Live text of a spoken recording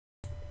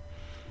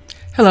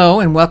Hello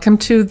and welcome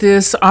to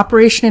this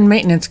operation and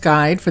maintenance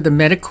guide for the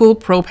Medicool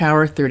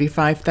ProPower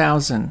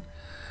 35000.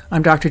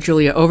 I'm Dr.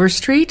 Julia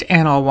Overstreet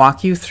and I'll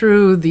walk you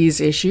through these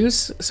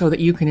issues so that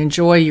you can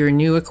enjoy your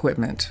new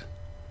equipment.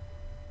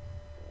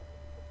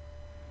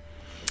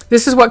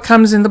 This is what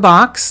comes in the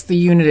box, the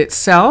unit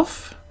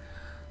itself.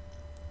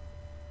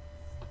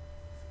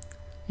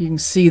 You can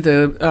see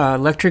the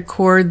electric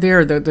cord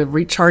there,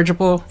 the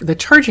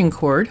charging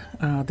cord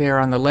there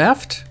on the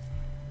left.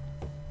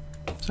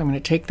 So I'm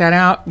going to take that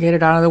out, get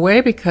it out of the way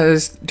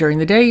because during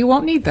the day you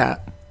won't need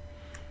that.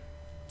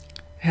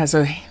 It has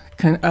a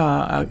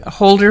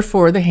holder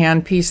for the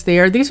handpiece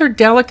there. These are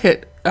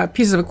delicate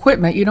pieces of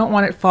equipment. You don't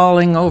want it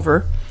falling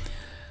over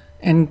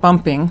and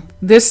bumping.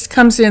 This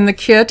comes in the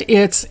kit.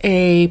 It's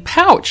a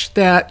pouch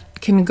that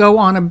can go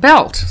on a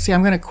belt. See,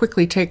 I'm going to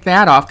quickly take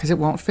that off because it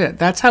won't fit.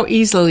 That's how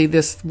easily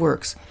this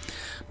works.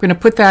 I'm going to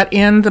put that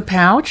in the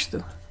pouch,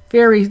 the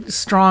very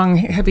strong,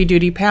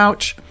 heavy-duty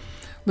pouch.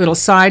 Little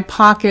side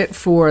pocket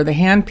for the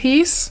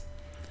handpiece.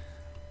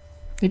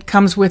 It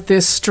comes with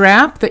this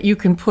strap that you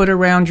can put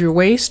around your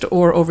waist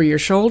or over your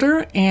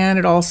shoulder, and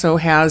it also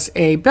has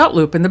a belt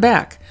loop in the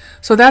back.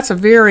 So that's a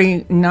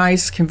very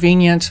nice,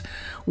 convenient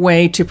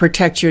way to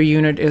protect your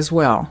unit as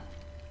well.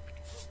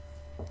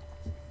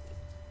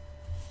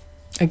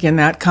 Again,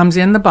 that comes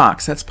in the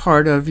box. That's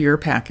part of your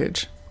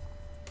package.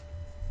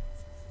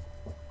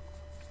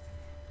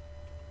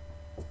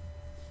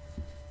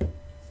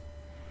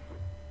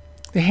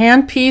 The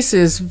handpiece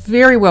is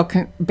very well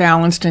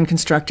balanced and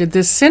constructed.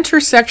 This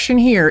center section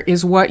here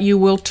is what you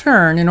will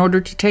turn in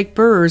order to take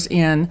burrs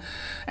in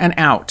and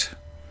out.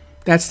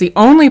 That's the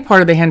only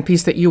part of the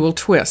handpiece that you will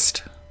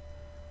twist.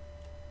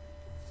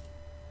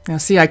 Now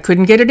see, I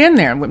couldn't get it in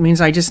there, which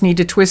means I just need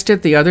to twist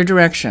it the other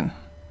direction.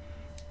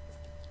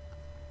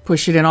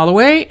 Push it in all the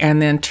way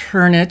and then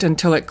turn it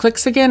until it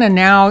clicks again, and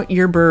now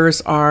your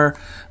burrs are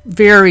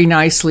very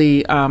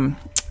nicely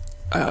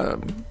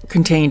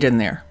contained in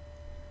there.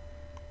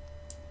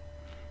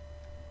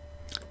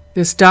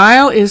 This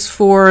dial is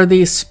for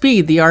the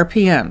speed, the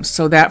RPM.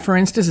 So that, for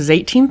instance, is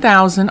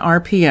 18,000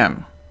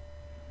 RPM.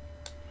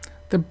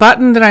 The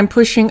button that I'm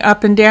pushing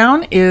up and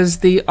down is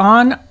the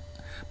on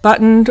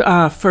button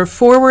for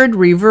forward,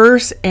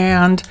 reverse,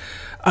 and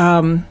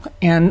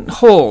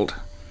hold.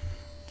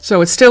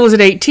 So it still is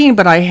at 18,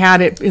 but I had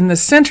it in the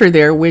center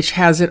there, which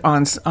has it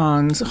on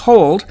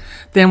hold.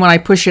 Then when I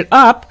push it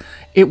up,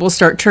 it will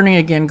start turning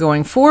again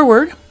going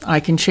forward. I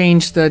can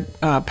change the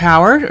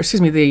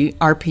the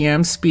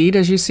RPM speed,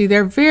 as you see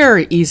there.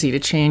 Very easy to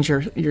change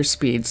your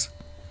speeds.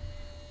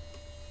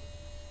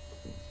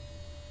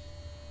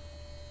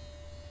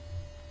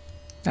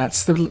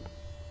 That's the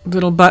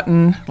little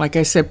button. Like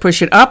I said,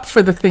 push it up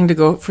for the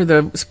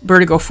burr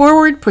to go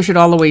forward, push it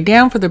all the way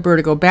down for the burr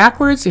to go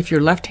backwards if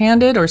you're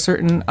left-handed or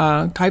certain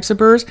types of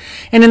burrs.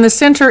 And in the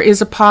center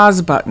is a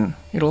pause button.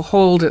 It'll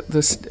hold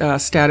the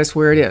status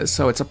where it is,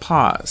 so it's a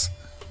pause.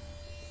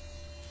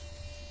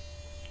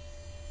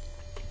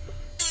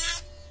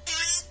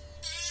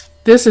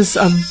 This is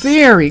a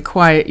very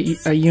quiet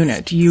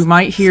unit. You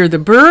might hear the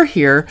burr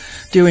here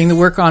doing the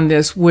work on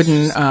this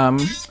wooden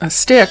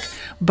stick,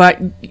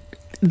 but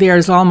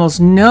there's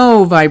almost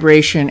no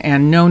vibration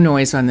and no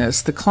noise on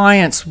this. The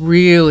clients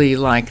really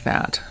like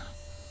that.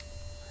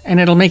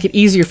 And it'll make it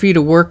easier for you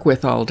to work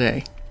with all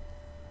day.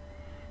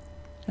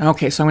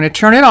 Okay, so I'm going to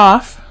turn it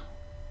off.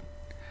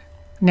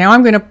 Now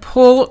I'm going to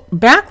pull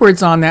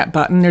backwards on that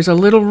button. There's a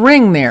little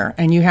ring there,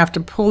 and you have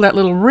to pull that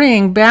little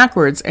ring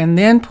backwards and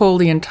then pull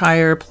the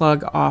entire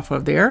plug off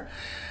of there,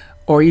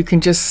 or you can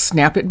just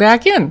snap it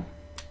back in.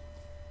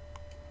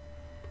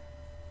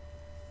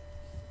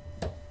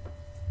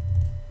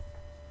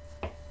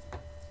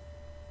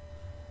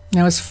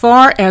 Now, as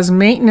far as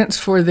maintenance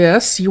for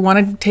this, you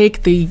want to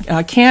take the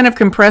can of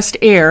compressed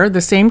air,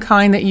 the same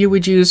kind that you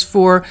would use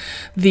for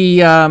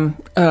the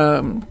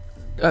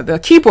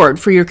keyboard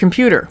for your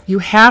computer. You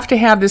have to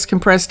have this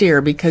compressed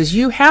air because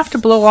you have to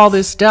blow all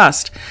this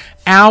dust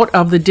out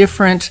of the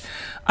different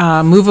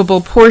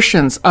movable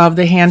portions of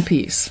the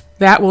handpiece.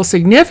 That will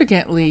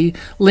significantly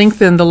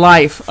lengthen the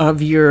life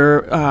of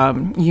your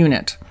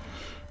unit.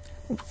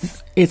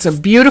 It's a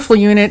beautiful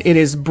unit. It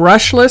is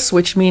brushless,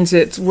 which means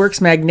it works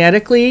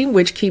magnetically,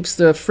 which keeps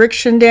the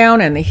friction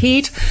down and the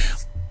heat.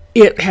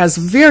 It has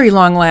very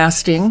long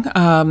lasting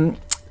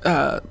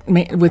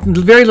with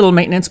very little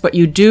maintenance, but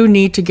you do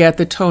need to get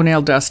the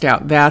toenail dust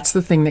out. That's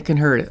the thing that can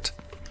hurt it.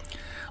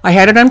 I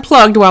had it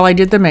unplugged while I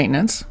did the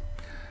maintenance.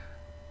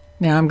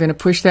 Now I'm going to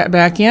push that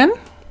back in.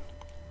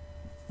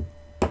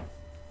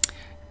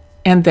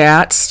 And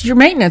that's your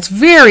maintenance.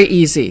 Very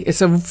easy. It's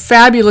a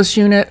fabulous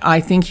unit. I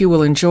think you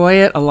will enjoy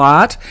it a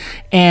lot.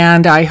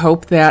 And I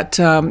hope that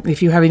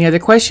if you have any other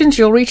questions,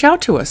 you'll reach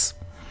out to us.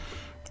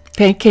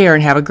 Take care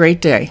and have a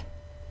great day.